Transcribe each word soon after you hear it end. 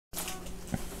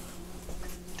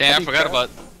Damn, I forgot about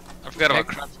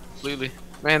crap completely.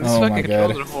 Man, this fucking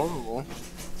controls are horrible.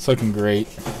 It's fucking great.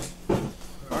 Where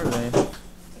are they?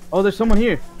 Oh, there's someone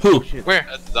here. Who? Oh, shit. Where?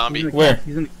 That's a zombie. Where?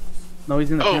 No, he's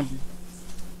in the camp.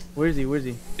 Where is he? Where is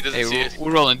he? He doesn't see us.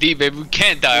 We're rolling deep, baby. We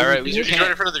can't die, alright? He's right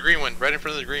in front of the green one. Right in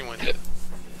front of the green one.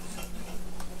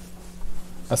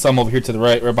 I saw him over here to the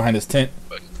right behind his tent.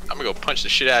 I'm gonna go punch the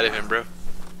shit out of him, bro.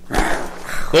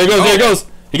 There he goes, there he goes.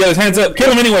 He got his hands up.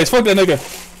 Kill him anyways. Fuck that nigga.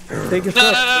 Take his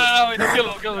No,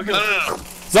 don't kill him. No.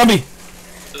 Zombie.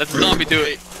 Let the zombie do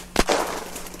it.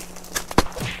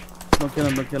 Don't kill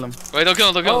him. Wait, don't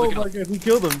kill him. Oh my god, we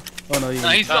killed him. Oh no,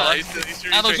 He's still alive.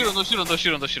 Don't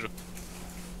shoot him.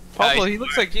 Pablo, he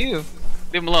looks like you.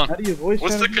 Leave him alone. How do you voice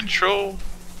What's the control?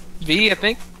 V, I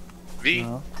think. V?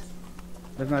 No.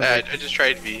 That's not I just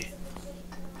tried V.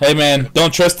 Hey man,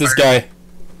 don't trust this guy.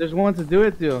 There's one to do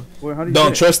it, though. How do you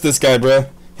Don't trust this guy, bro.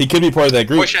 He could be part of that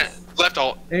group. Push it. Left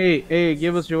alt. Hey,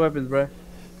 give us your weapons, bro.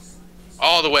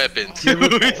 All the weapons. Give us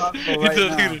the console right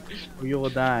now, or you will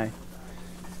die.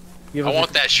 I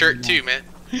want that shirt too, man.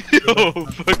 Yo,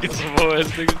 fucking Samoa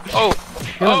ass nigga. Oh!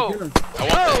 Kill him. I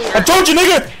want that shirt. I told you,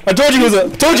 nigga! I told you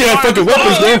told you I had fucking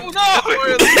weapons, bro.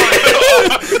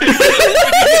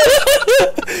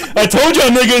 I told y'all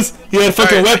niggas he had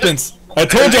fucking weapons. I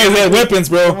told y'all he had weapons,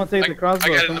 bro. Someone take the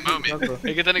crossbow. I got it in the moment.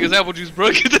 Hey, get that nigga's apple juice,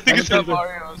 bro. Get that nigga's apple.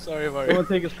 I'm sorry, Mario. Someone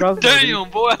take his crossbow. Damn,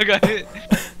 boy, I got hit.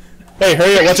 Hey,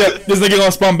 hurry up, watch out. This nigga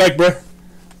gonna spawn back, bro.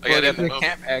 I got it in the The moment.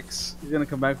 camp X. He's gonna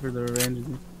come back for the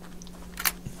revenge.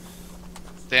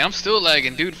 Damn, I'm still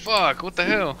lagging, dude. Fuck, what the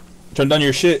hell? Turn down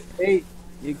your shit. Hey,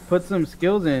 you put some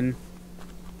skills in.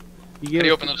 How do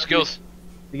you open up skills?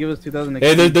 They give us 2,000.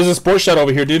 Hey, there's a sports shot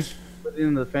over here, dude. Put it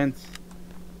in the fence.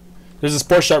 There's a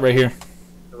sports shot right here.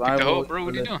 Survival. bro,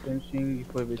 what are you doing? Finishing,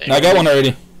 I got one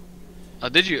already. Oh,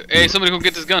 did you? Hey, somebody go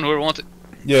get this gun, whoever wants it.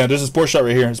 Yeah, there's a sports shot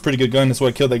right here. It's a pretty good gun. That's what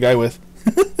I killed that guy with.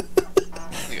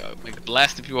 Make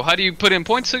blasting people. How do you put in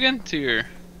points again to your?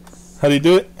 How do you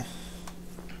do it?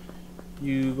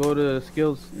 You go to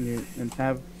skills and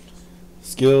tab.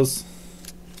 Skills.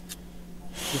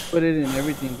 Just put it in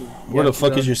everything. Where the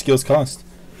fuck is your skills cost?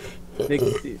 They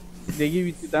give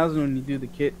you 2,000 when you do the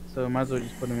kit, so might as well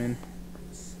just put them in.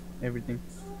 Everything.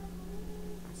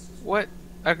 What?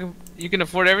 You can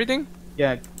afford everything?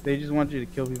 Yeah, they just want you to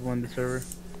kill people on the server.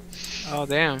 Oh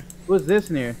damn. What's this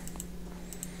in here?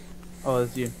 Oh,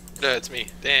 it's you. No, it's me.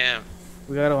 Damn.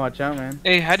 We gotta watch out, man.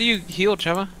 Hey, how do you heal,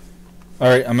 Chava?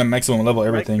 Alright, I'm at maximum level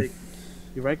everything.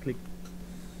 You right click.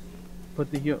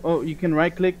 Put the heal. Oh, you can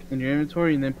right click in your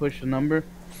inventory and then push a number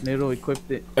and it'll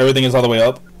equip it. Everything is all the way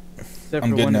up. Except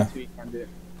I'm for good 1 now. and 2 you can't do it.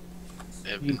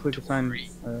 You can quick assign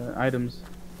items.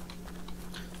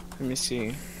 Let me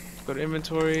see. Go to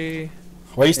inventory.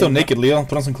 Why are you still naked, Leo?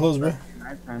 Put on some clothes, bro.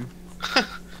 Nighttime.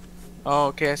 Oh,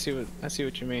 okay. I see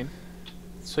what you mean.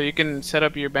 So you can set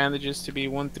up your bandages to be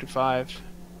 1 through 5.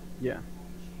 Yeah.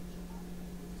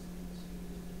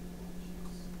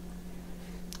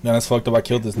 Nah, that's fucked up. I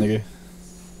killed this nigga.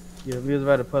 Yeah, we was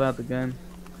about to pull out the gun.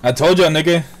 I told y'all,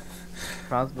 nigga.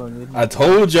 Crossbow, dude. I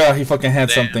told y'all he fucking had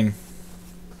something.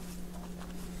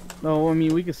 No, I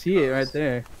mean we could see it right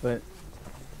there, but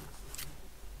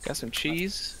Got some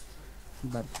cheese. I'm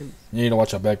about to kill it. You need to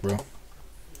watch your back, bro.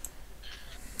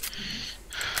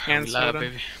 And Loud, soda.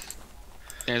 baby.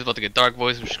 Damn, it's about to get dark,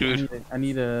 boys. We're screwed. I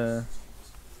need a.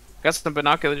 Got some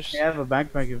binoculars. I have a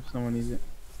backpack if someone needs it.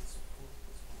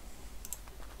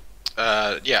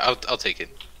 Yeah, I'll take it.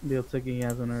 Bill took it. He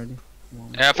has one already.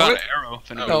 Yeah, I found an arrow.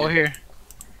 Oh, here.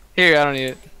 Here, I don't need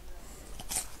it.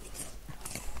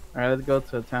 All right, let's go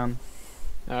to a town.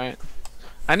 All right.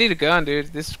 I need a gun, dude.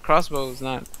 This crossbow is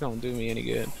not gonna do me any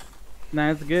good.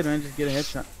 Nah, it's good, man. Just get a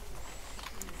headshot.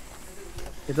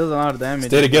 It does a lot of damage.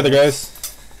 Stay together,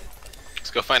 guys.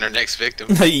 Let's go find our next victim.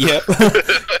 Yep.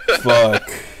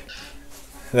 Fuck.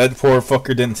 That poor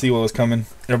fucker didn't see what was coming.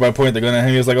 Everybody pointed their gun at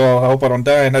him. He was like, "Oh, I hope I don't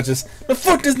die." And I just,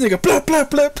 fuck this nigga. Blah blah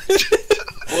blah.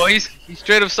 Well, he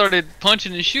straight up started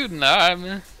punching and shooting. Alright,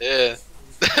 man. Yeah.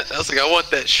 I was like, I want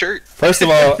that shirt. First of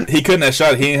all, he couldn't have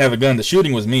shot. He didn't have a gun. The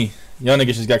shooting was me. Y'all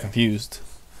niggas just got confused.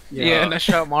 Yeah, and I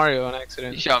shot Mario on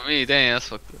accident. He shot me. Damn, that's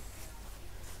fucked up.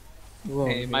 Whoa,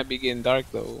 Hey, it might be getting dark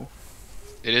though.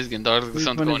 It is getting dark. The Which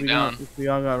sun's one is going we down. If we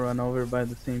all got run over by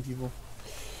the same people.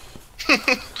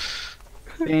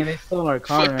 Dang, they stole our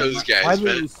car. Fuck those guys, Why did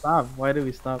man. we stop? Why did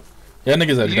we stop? Y'all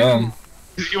niggas are dumb.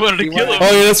 You wanted to kill him.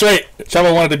 Oh yeah, that's right.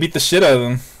 Chava wanted to beat the shit out of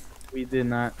him. We did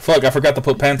not. Fuck, I forgot to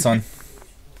put pants on.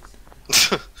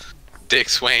 Dick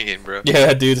swanging, bro.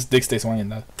 Yeah, dude, this dick stays swinging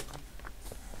though.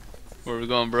 Where are we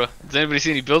going, bro? Does anybody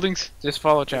see any buildings? Just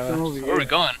follow There's some Chava. over Where are we here.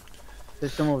 going?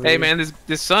 There's some over Hey here. man,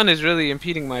 this sun is really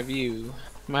impeding my view.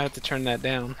 Might have to turn that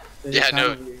down. Yeah,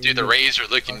 no, dude, the rays are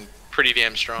looking pretty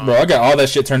damn strong. Bro, I got all that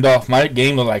shit turned off. My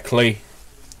game look like clay.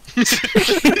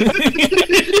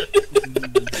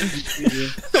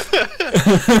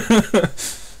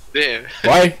 Damn.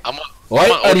 Why? Why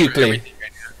I'm on are you over clay? everything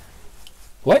right now.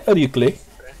 Why are you clay?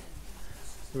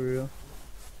 For real.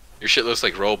 Your shit looks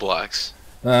like Roblox.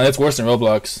 That's worse than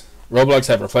Roblox. Roblox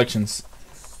have reflections.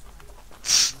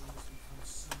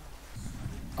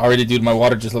 Already, dude, my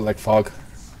water just looked like fog.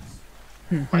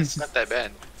 It's not that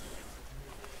bad.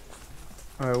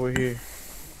 Alright, we're here.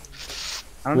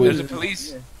 I There's think a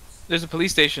police. There's a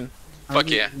police station. I don't Fuck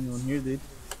think yeah. there's anyone here,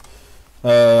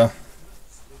 dude.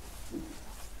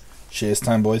 Shit, it's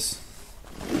time, boys.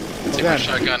 Take my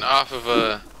shotgun off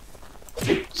of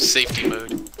safety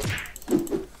mode.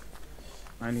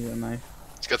 I need a knife.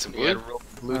 It's got some Yeah,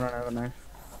 wood. I don't have a knife.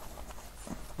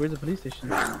 Where's the police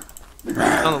station? On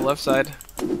the left side.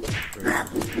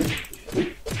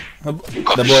 Oh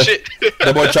The boy, shit!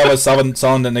 the boy Chava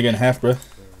sawing that nigga in half, bro.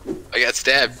 I got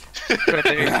stabbed. Right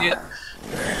there, you see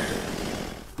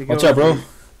it? Watch out, bro.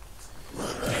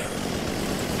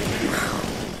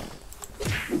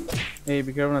 Hey,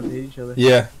 be careful not to hit each other.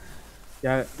 Yeah.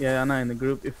 Yeah, I'm not in the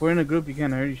group. If we're in a group, you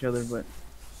can't hurt each other, but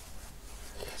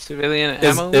Civilian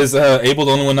Is ammo. Abel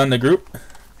the only one not in the group?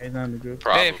 he's not in the group.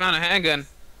 Probably. Hey, found a handgun.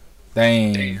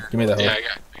 Dang. Give me that hoe. Yeah,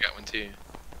 I got one too.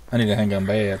 I need a handgun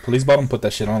bad. Police bottom, put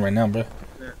that shit on right now, bro.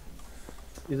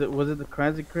 Was it the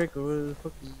Crazy Crick or what the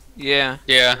fuck? Yeah.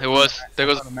 Yeah, it was. There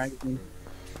goes. A magazine.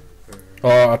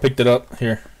 Oh, I picked it up.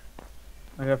 Here.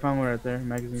 I got found one right there.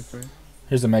 Magazine for it.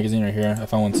 Here's the magazine right here. I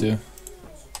found one too.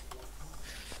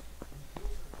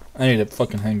 I need a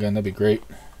fucking handgun. That'd be great.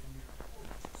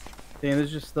 Damn,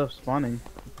 there's just stuff spawning.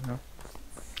 You know?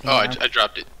 Oh, I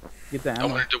dropped it. Get the I ammo.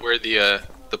 wanted to wear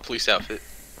the police outfit.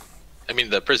 I mean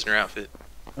the prisoner outfit.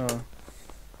 Oh.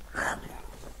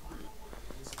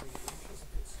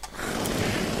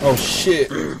 Oh shit.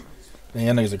 Dang,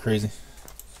 y'all niggas are crazy.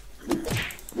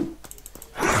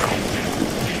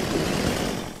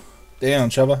 Damn,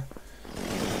 Chava.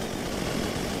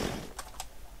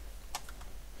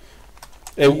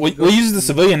 Hey, we use the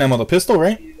civilian ammo, the pistol,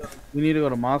 right? We need to go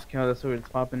to Moscow. That's where it's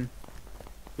popping.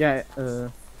 Yeah.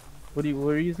 What are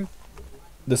you using?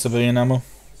 The civilian ammo.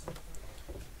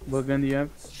 What gun do you have?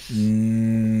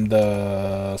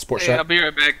 The sport Hey, I'll shot. be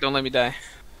right back. Don't let me die.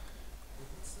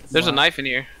 There's a Wow. knife in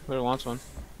here. Whoever wants one.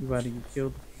 You about to get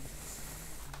killed.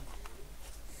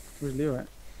 Where's Leo at?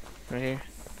 Right here.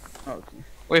 Oh, okay.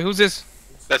 Wait, who's this?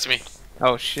 That's me.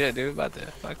 Oh shit, dude. About to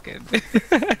fucking.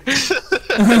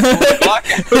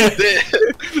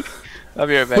 I'll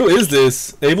be right back. Who is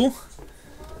this? Abel?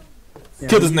 Yeah,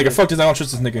 Kill this we nigga. need Fuck this. I don't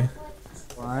trust this nigga.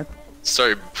 to- What?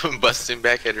 Sorry, busting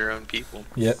back at her own people.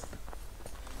 Yep.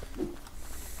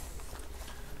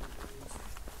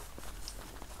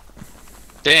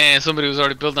 Damn, somebody was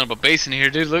already building up a base in here,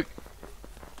 dude. Look.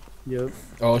 Yep.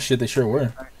 Oh shit, they sure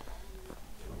were.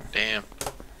 Damn.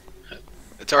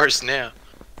 It's ours now.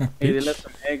 Hey, they left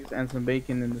some eggs and some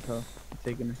bacon in this house. I'm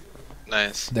taking it.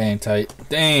 Nice. Dang tight.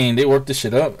 Dang, they worked this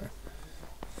shit up.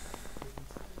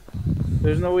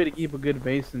 There's no way to keep a good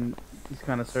base in these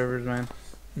kind of servers, man.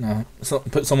 No, so,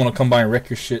 put someone to come by and wreck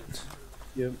your shit.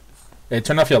 Yep. Hey,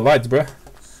 turn off your lights, bruh.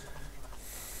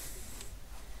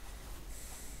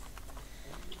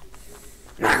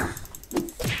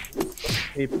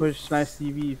 Hey, push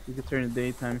 /TV if you could turn it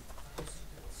daytime.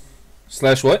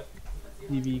 Slash what?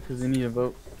 TV, because they need a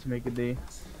vote to make it day.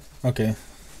 Okay.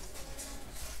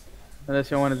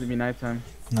 Unless y'all want it to be nighttime.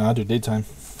 No, I'll do daytime.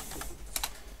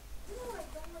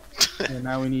 And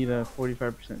now we need a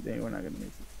 45% day. We're not gonna make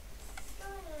it.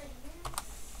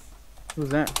 Who's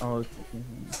that? Oh, it's okay.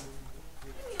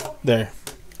 There.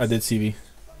 I did CV.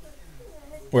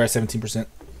 We're at 17%.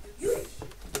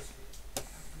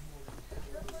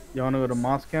 Y'all wanna go to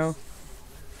Moscow?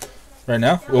 Right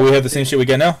now? Well, we have the same shit we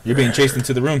got now. You're being chased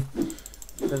into the room.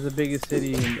 That's the biggest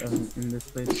city in this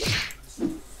place.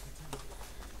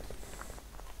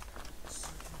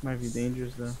 Might be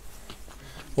dangerous though.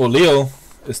 Well, Leo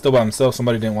is still by himself.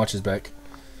 Somebody didn't watch his back.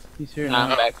 He's here Nah,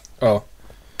 now. I'm back. Oh.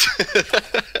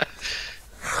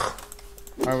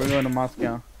 Alright, we're going to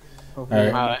Moscow. Hopefully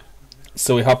Alright. Alright.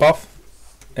 So we hop off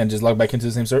and just log back into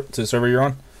the same to the server you're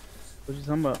on. What you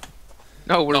talking about?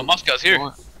 No, we're No, Moscow's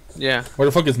here. Yeah. Where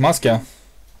the fuck is Moscow?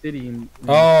 City in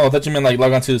Oh, I thought you meant like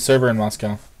log on to the server in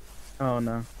Moscow. Oh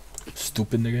no.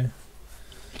 Stupid nigga.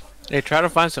 Hey, try to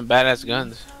find some badass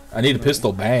guns. I need a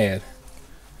pistol bad.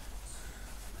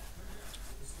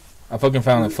 I fucking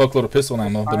found a fuckload of pistol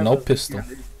ammo, but no pistol.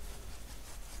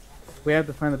 We have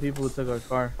to find the people who took our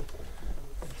car.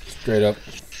 Straight up.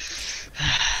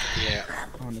 Yeah.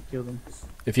 I want to kill them.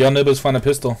 If y'all nibbles find a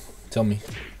pistol, tell me.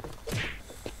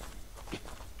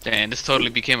 Damn, this totally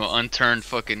became an unturned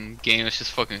fucking game. It's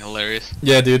just fucking hilarious.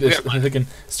 Yeah, dude. It's fucking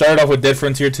started off with Dead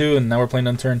Frontier 2, and now we're playing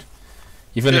Unturned.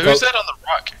 Who's that on the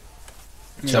rock?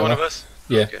 Is that one of us?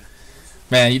 Yeah. Okay.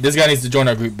 Man, this guy needs to join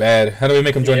our group bad. How do we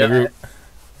make him join the group?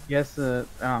 Yes,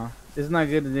 it's not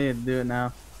good today to do it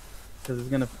now, because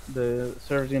the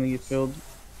server's gonna get filled.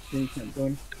 Then you can't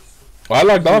join. Well, I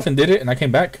logged off and did it, and I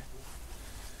came back.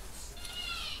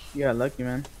 You got lucky,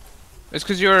 man. It's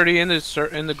because you're already in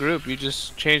the group. You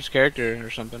just changed character or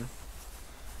something.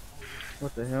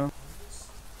 What the hell?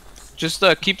 Just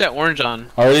keep that orange on.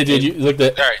 Already, dude. You look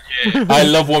at. Alright, yeah. I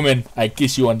love women. I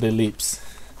kiss you on the lips.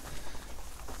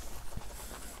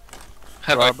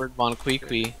 Robert Von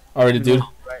Queequeg. Already, dude.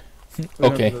 Right.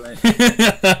 Okay.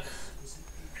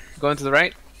 Going to the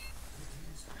right.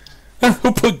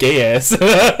 Who put gay ass?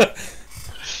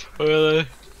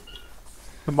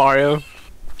 Mario.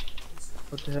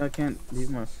 What the hell? I can't leave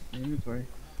my inventory.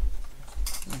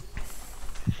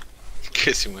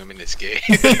 Kissing women is gay.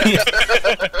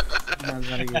 I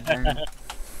gotta get banned.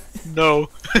 No.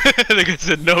 The guy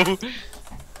said no.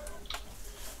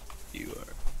 You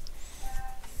are.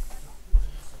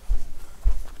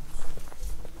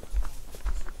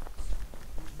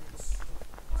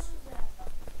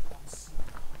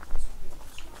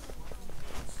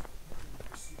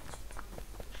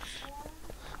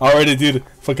 Already, dude.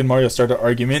 Fucking Mario started an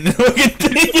argument.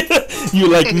 You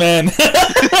like man.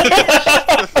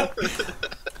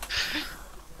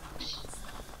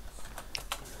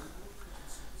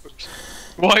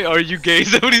 Why are you gay?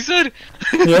 Is that what he said?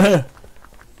 Yeah.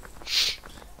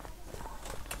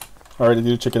 Alrighty,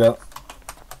 dude. Check it out.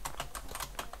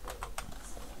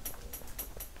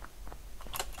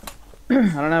 I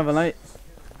don't have a light.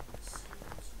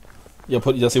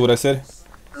 Y'all see what I said?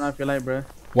 Turn off your light, bro.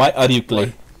 Why are you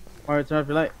play? Alright, turn off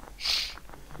your light.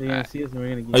 They're gonna see us and we're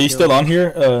gonna get Are you killed. still on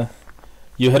here?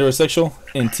 You heterosexual?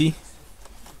 NT?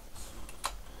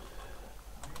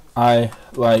 I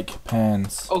like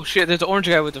pants. Oh shit! There's an orange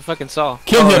guy with the fucking saw.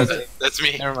 Kill him! That's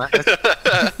me. Never mind.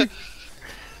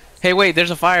 Hey, wait!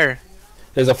 There's a fire.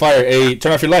 There's a fire. Hey,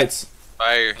 turn off your lights.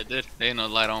 Fire. I did. They ain't no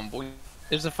light on, boy.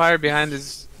 There's a fire behind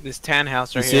this tan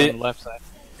house right You here see on the left side.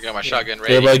 I got my shotgun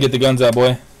ready. Everybody get the guns out,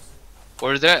 boy.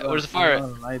 Where's that? Where's the fire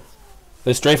at? Lights.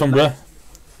 Let's strafe him, bruh.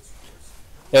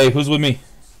 Hey, who's with me?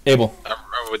 Abel.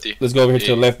 I'm with you. Let's go over here to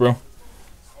the left, bro.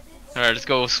 Alright, let's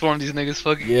go swarm these niggas.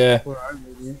 Fucking. Yeah. Where are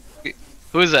they, dude?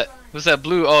 Who is that? What's that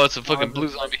blue? Oh, it's a fucking blue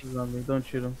zombie. Don't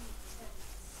shoot him.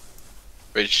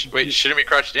 Wait, shouldn't we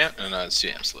crouch down? No, it's too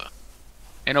damn slow.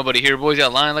 Ain't nobody here, boys.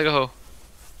 Got lying like a hoe.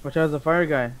 Watch out, there's a fire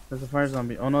guy. There's a fire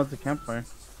zombie. Oh no, it's a campfire.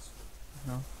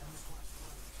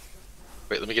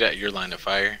 Wait, let me get out your line of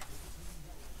fire.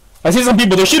 I see some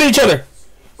people. They're shooting each other.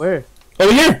 Where?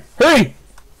 Over here. Hurry.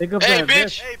 Pick up Hey, that bitch!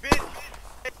 vest. Hey, bitch!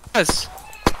 Yes.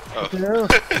 Oh. What the hell?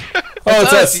 Oh,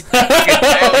 it's us.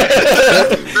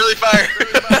 Really fire!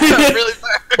 Really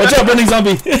fire! Watch out, burning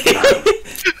zombie.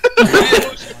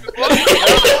 What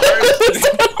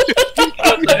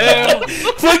the hell?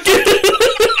 Fuck it.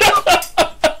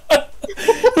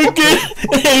 Okay.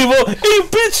 Hey,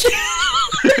 bitch.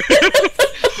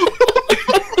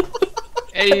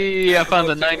 Hey, I found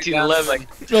the 1911.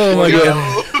 Oh my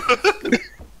god.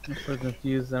 I'm so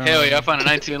confused. I don't Hell know. yeah, I found a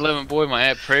 1911, boy.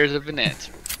 My prayers have been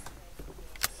answered.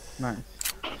 Nice.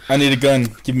 I need a gun.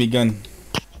 Give me a gun.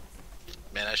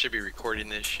 Man, I should be recording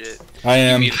this shit. I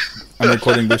am. Give me, I'm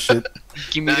recording this shit.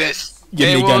 give me that. Nice. Give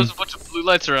Hey, me a well, gun. there's a bunch of blue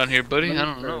lights around here, buddy. I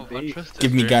don't For a know. If I base. trust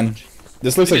Give this me a very gun. much.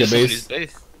 This looks like a Somebody's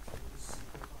base.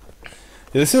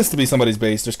 Yeah, this has to be somebody's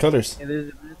base. There's colors. Hey,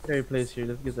 there's a military place here.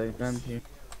 Let's get that gun here.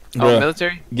 Oh, Bruh,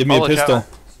 military. give me a I'll look pistol. out.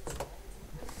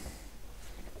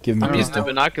 Give me a I'm I don't using pistol. the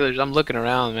binoculars. I'm looking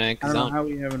around, man. I Cause don't know how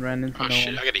we haven't ran into Oh no shit,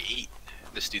 one. I gotta eat.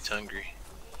 This dude's hungry.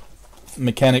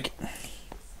 Mechanic.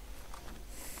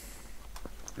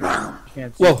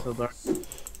 Can't see, Whoa. it's so dark.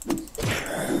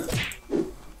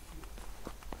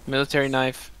 military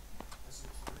knife.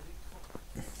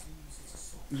 A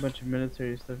bunch of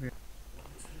military stuff here.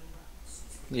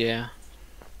 Yeah.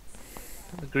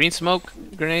 A green smoke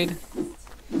grenade.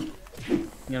 You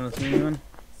don't see anyone?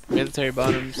 Military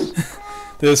bottoms.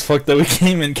 This fucked up. We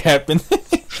came in capping.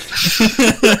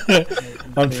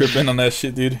 I'm tripping on that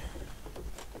shit, dude.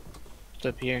 What's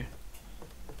up here?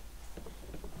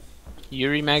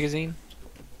 Yuri magazine.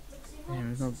 Damn,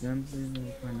 there's no guns. There's no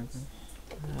find nothing.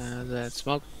 That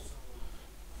smoke.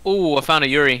 Ooh, I found a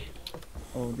Yuri.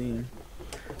 Oh damn.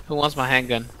 Who wants my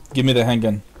handgun? Give me the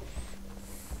handgun.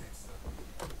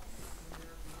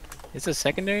 It's a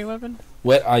secondary weapon?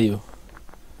 What are you?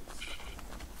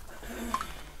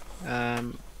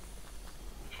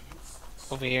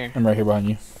 Over here. I'm right here behind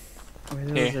you.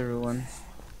 Where is everyone?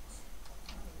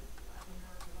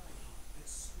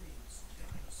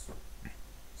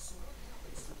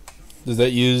 Does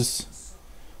that use?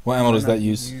 What ammo does that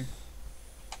use? Here.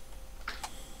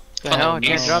 The hell? I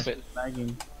can't nice. drop it.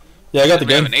 Lagging. Yeah, I got the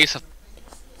We have gun. an ace.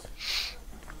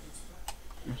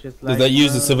 It's just Does that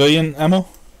use the civilian ammo?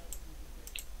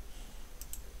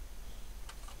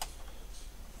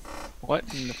 What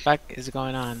in the fuck is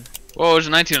going on? Whoa, there's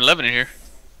a 1911 in here.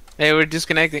 Hey, we're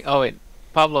disconnecting. Oh wait,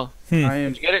 Pablo, I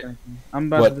am. Did you get it? I'm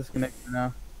about What? to disconnect it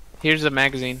now. here's the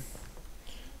magazine.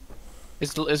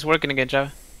 It's working again,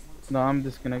 Java. No, I'm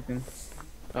disconnecting.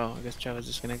 Oh, I guess Java's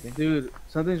disconnecting. Dude,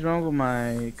 something's wrong with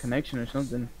my connection or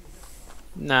something.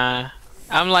 Nah,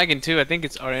 I'm lagging too. I think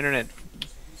it's our internet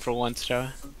for once,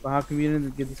 Java. But how come you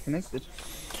didn't get disconnected?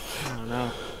 I don't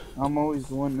know. I'm always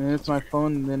the one. And it's my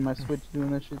phone and then my Switch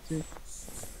doing that shit too.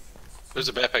 There's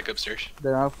a backpack upstairs.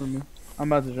 They're out for me.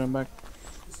 I'm about to jump back.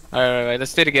 Alright,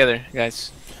 let's stay together,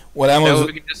 guys. What ammo? That Does way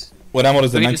we it, can just. what ammo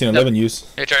does the we can just 1911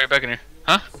 use? Hey, Charlie, back in here.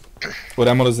 What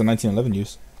ammo does the 1911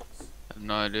 use? I have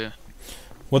no idea.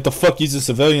 What the fuck uses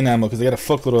civilian ammo? Because I got a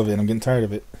fuckload of it. I'm getting tired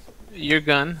of it. Your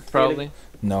gun, probably.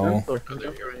 No. Oh,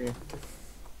 there you go.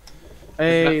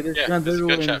 Hey, there's Yeah, guns there's a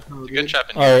everywhere. gun in shop. this house, There's a dude. gun shop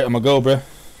in All right, I'm gonna go, bruh.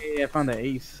 Hey, I found that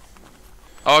ace.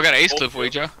 Oh, I got an ace clip for you,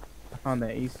 Joe. I found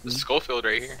that ace. There's Dude. Schofield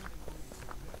right here.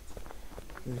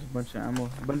 There's a bunch of ammo.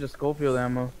 A bunch of Schofield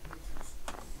ammo.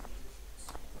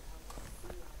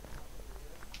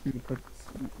 Let me put.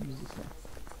 Use this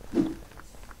one.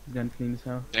 Gun clean as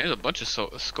hell. There's a bunch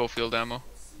of Schofield ammo.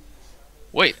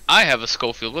 Wait, I have a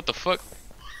Schofield. What the fuck?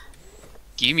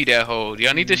 Give me that hoe. Do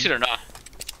y'all need this shit or not?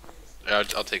 Yeah,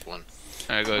 I'll take one.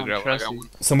 Alright, go ahead, grab one. I got one.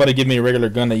 Somebody give me a regular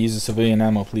gun that uses civilian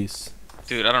ammo, please.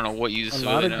 Dude, I don't know what uses A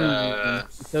lot of civilian guns. ammo.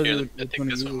 It tells Here, you I which think one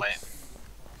this to one use.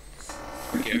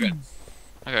 might. Okay,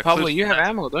 I got Pablo, clips. you have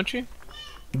ammo, don't you?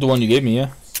 The one you gave me, yeah.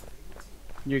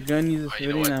 Your gun uses Oh, you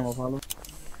know civilian what? ammo, Pablo.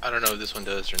 I don't know if this one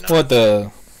does or not. What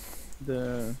the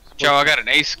The Joe, I got an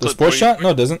ace the clip sports for you. shot? No,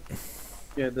 it doesn't.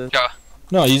 yeah, the Joe,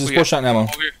 No, it uses We sports shot ammo.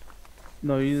 over here.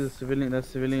 no, it uses civilian. That's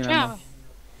civilian ammo.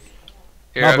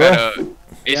 Here, Nah, I got a You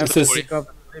ace have clip says- for you. take out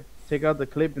the clip. Take out the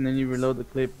clip and then you reload the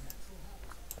clip.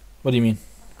 What do you mean?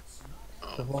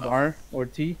 So hold R or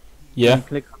T. Yeah. And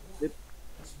click on the clip.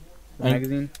 The And-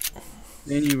 magazine.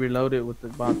 Then you reload it with the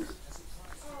box.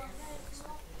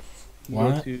 You go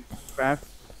What? to craft.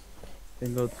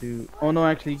 Then go to. Oh no,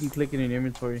 actually you can click it in your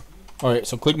inventory. All right,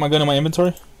 so click my gun in my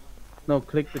inventory. No,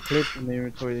 click the clip in the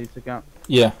inventory that you took out.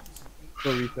 Yeah.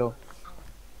 Go refill.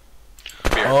 Be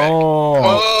right back. Oh.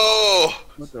 Oh!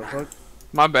 What the fuck?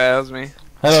 My bad, that was me.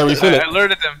 How do I refill I it?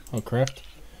 alerted them. Oh crap,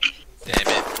 Damn it.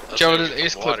 That's Joe, why there's there's an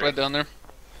ace some clip water. right down there.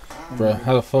 bruh.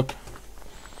 How the fuck?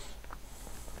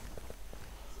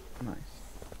 Nice.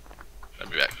 I'll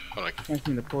be back. Hold on. Can't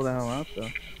seem to pull the hell out though.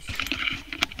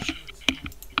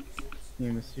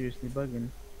 Game is seriously bugging.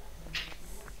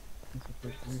 What's the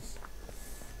first place?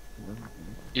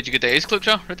 Did you get the ace clip,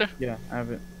 Joe? Right there? Yeah, I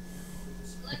have it.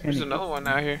 I can't, There's equip, another one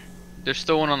out here. There's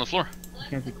still one on the floor. I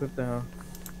can't equip the hell.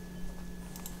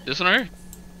 This one right here?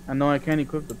 I know I can't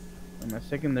equip the my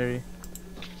secondary.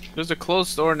 There's a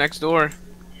closed door next door.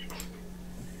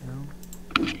 Hell.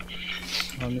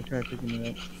 Let me try picking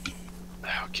it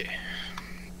up. Okay.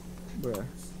 Bruh.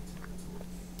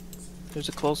 There's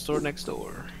a closed door next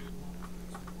door.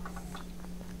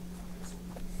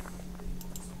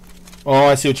 Oh,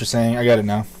 I see what you're saying. I got it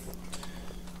now.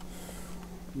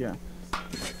 Yeah. I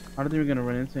don't think we're gonna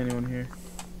run into anyone here.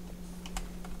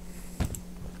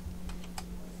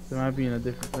 They might be in a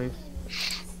different place.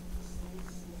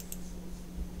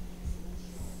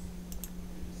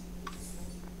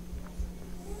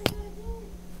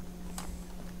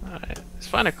 Alright, let's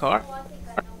find a car.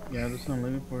 Yeah, that's what I'm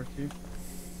looking for too.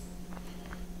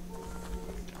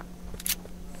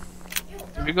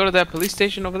 Did we go to that police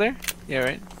station over there? Yeah,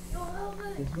 right.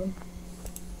 This one?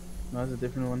 No, that's a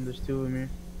different one. There's two of them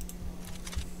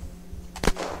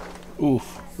here.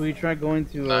 Oof. We tried going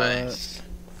to Nice.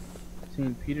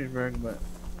 St. Petersburg, but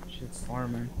shit's far,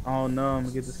 man. Oh no, I'm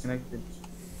gonna get disconnected.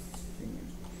 Dang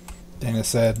it. Dang, that's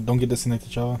sad. Don't get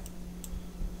disconnected, y'all.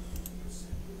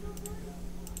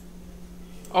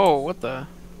 Oh, what the?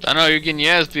 I know you're getting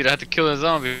your ass beat. I had to kill a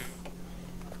zombie.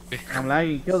 I'm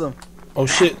lagging. Kill them. Oh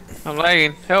shit. I'm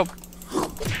lagging. Help.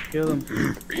 Kill them.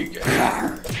 Where you go?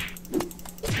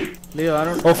 Leo, I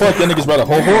don't. Oh fuck, that nigga's brought a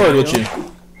whole horde with you.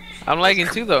 I'm lagging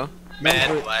too, though.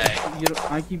 Man, but- lag. You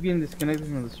don't, I keep getting disconnected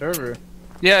from the server.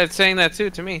 Yeah, it's saying that too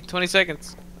to me. 20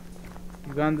 seconds.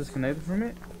 You gotten disconnected from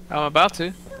it? I'm about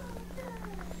to.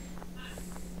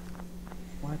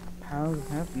 What? How is it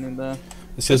happening though?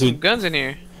 It says Some we. guns in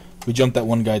here. We jumped that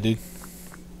one guy, dude.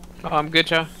 Oh, I'm good,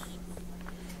 y'all.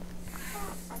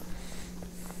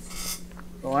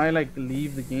 So I like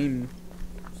leave the game.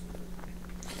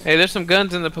 Hey, there's some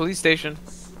guns in the police station.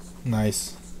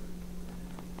 Nice.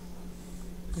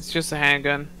 It's just a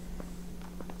handgun.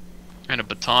 And a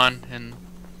baton and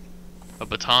a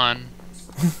baton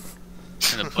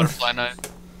and a butterfly knife.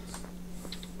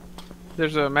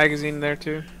 There's a magazine there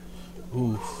too.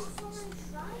 Ooh.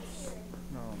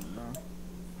 Oh no.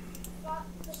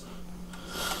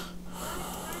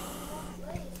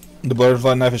 The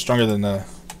butterfly knife is stronger than the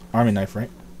army knife, right?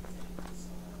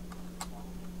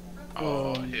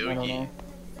 Oh, I hell don't yeah. know.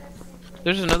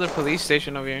 There's another police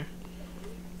station over here.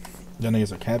 Y'all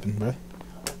niggas are capping, bruh.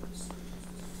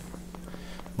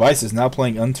 Vice is now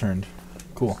playing Unturned.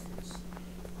 Cool.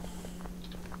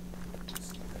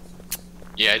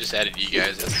 Yeah, I just added you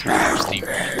guys as Steam.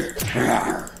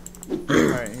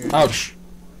 Alright, here. Ouch.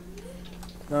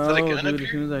 No, that a gun up dude, as here?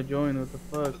 soon as I joined, what the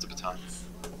fuck? That's a baton.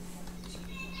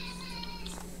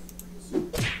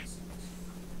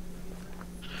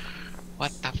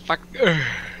 What the fuck?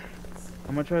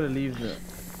 I'm gonna try to leave the.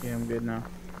 Yeah, I'm good now.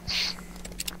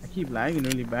 I keep lagging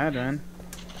really bad, man.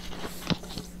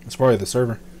 It's probably the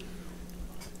server.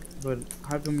 But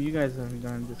how come you guys haven't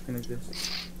gone disconnected?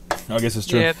 I guess it's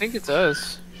true. Yeah, I think it's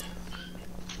us.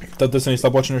 Thought this and you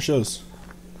stop watching our shows.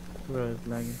 Bro, it's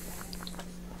lagging.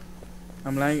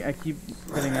 I'm lagging. I keep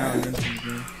cutting out and into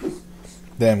the game.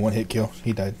 Damn, one hit kill.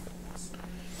 He died.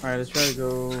 Alright, let's try to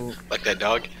go. Like that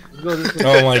dog. Let's go this way.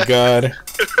 Oh my god.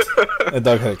 That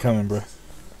dog had it coming, bro.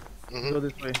 Let's go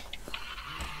this way.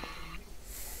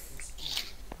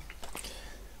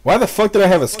 Why the fuck did I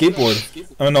have a skateboard?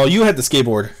 Oh no, you had the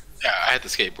skateboard. Yeah, I had the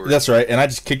skateboard. That's right, and I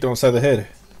just kicked him upside the head.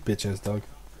 Bitch ass dog.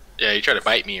 Yeah, you tried to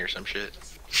bite me or some shit.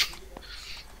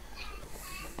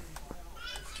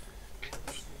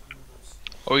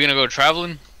 Are we gonna go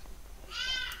traveling?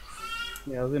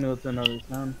 Yeah, I was gonna go to another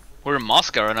town. We're in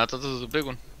Moscow right now. I thought this was a big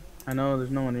one. I know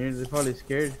there's no one here. They're probably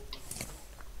scared.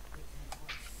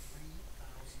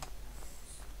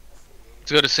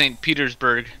 Let's go to St.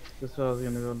 Petersburg. That's what I was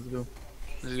gonna go. Let's go.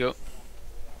 Let's go.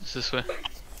 It's this way.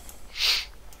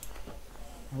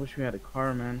 I wish we had a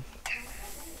car, man.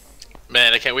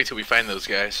 Man, I can't wait till we find those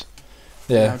guys.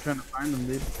 Yeah, I'm trying to find them,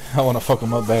 dude. I wanna fuck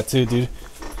him up bad too, dude.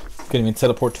 Couldn't even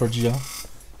teleport towards y'all.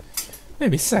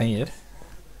 Maybe say it.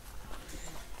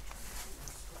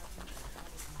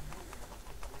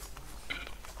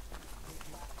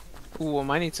 Ooh, I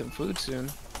might need some food soon.